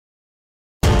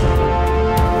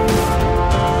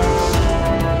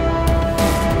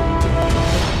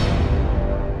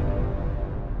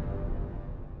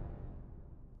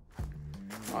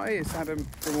Hi, it's Adam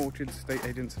from Orchard Estate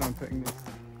Agents, and I'm putting the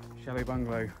chalet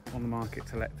bungalow on the market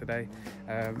to let today.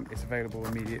 It's available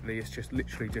immediately. It's just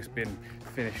literally just been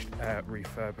finished,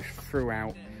 refurbished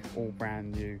throughout, all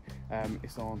brand new.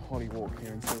 It's on Holly Walk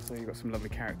here in Silsoe. You've got some lovely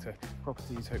character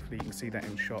properties. Hopefully you can see that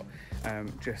in shot.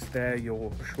 Just there, you're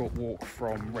a short walk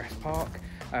from Rest Park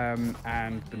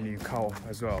and the new Cole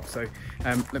as well. So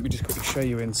let me just quickly show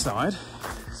you inside.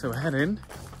 So we're heading.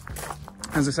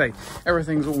 As I say,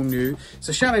 everything's all new. It's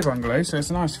a chalet bungalow, so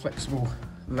it's a nice flexible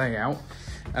layout.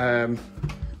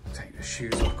 Take the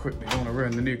shoes off quickly, don't want to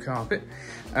ruin the new carpet.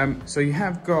 So you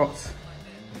have got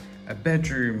a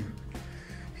bedroom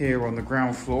here on the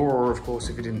ground floor, or of course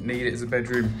if you didn't need it as a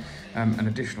bedroom, an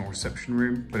additional reception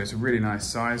room, but it's a really nice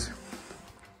size.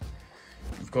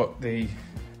 You've got the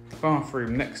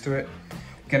bathroom next to it.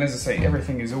 Again, as I say,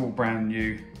 everything is all brand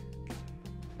new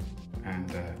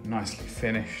and nicely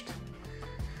finished.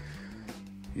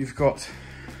 You've got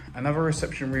another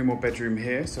reception room or bedroom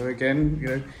here. So again, you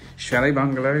know, chalet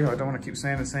bungalow. I don't want to keep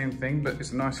saying the same thing, but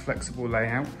it's a nice flexible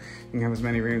layout. You can have as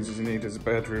many rooms as you need as a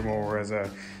bedroom or as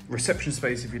a reception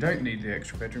space if you don't need the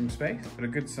extra bedroom space, but a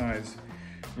good size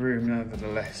room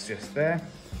nevertheless just there.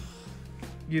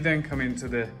 You then come into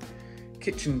the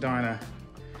kitchen diner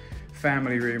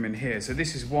family room in here. So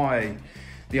this is why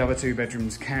the other two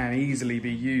bedrooms can easily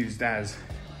be used as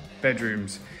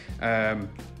bedrooms.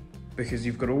 Because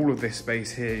you've got all of this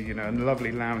space here, you know, and a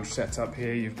lovely lounge set up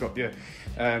here. You've got your,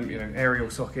 you know, aerial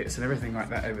sockets and everything like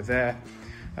that over there.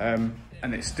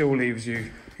 And it still leaves you,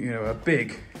 you know, a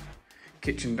big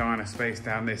kitchen diner space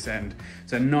down this end.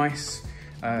 So nice,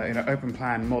 you know, open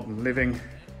plan, modern living.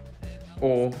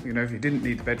 Or, you know, if you didn't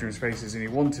need the bedroom spaces and you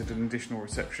wanted an additional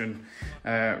reception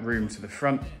room to the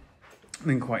front,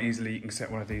 then quite easily you can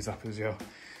set one of these up as your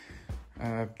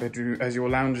bedroom, as your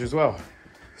lounge as well.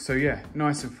 So yeah,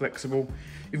 nice and flexible.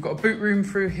 You've got a boot room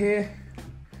through here.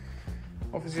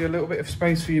 Obviously a little bit of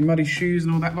space for your muddy shoes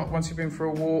and all that lot once you've been for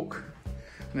a walk.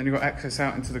 And then you've got access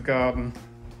out into the garden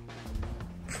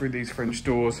through these French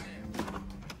doors.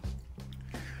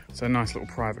 So a nice little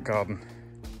private garden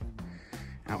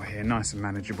out here, nice and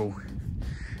manageable.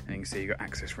 And you can see you've got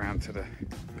access round to the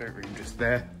boat room just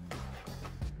there.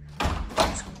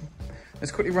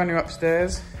 Let's quickly run you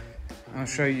upstairs and I'll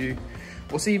show you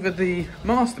what's either the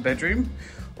master bedroom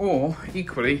or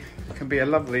equally can be a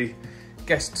lovely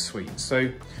guest suite. So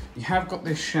you have got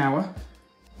this shower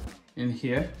in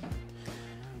here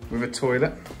with a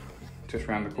toilet just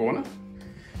around the corner.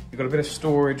 You've got a bit of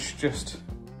storage just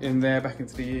in there, back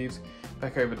into the eaves,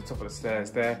 back over the top of the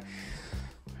stairs there.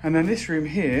 And then this room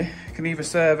here can either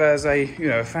serve as a, you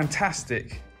know, a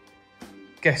fantastic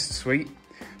guest suite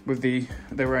with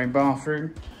their own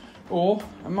bathroom, or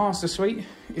a master suite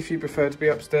if you prefer to be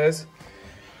upstairs.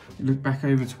 You look back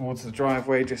over towards the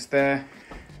driveway just there.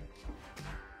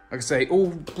 Like I say, all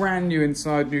brand new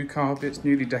inside, new carpets,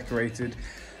 newly decorated,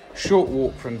 short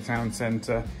walk from the town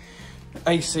centre.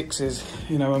 A6 is,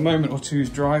 you know, a moment or two's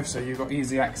drive, so you've got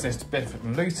easy access to Bedford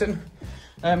and Luton.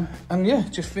 And yeah,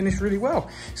 just finished really well.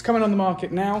 It's coming on the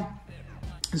market now.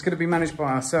 It's going to be managed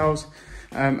by ourselves.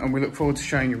 And we look forward to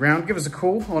showing you around. Give us a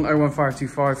call on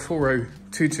 01525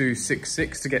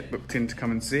 402266 to get booked in to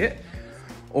come and see it.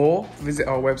 Or visit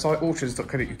our website,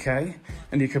 orchards.co.uk,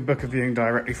 and you can book a viewing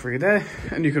directly through there.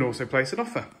 And you can also place an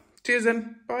offer. Cheers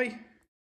then, bye.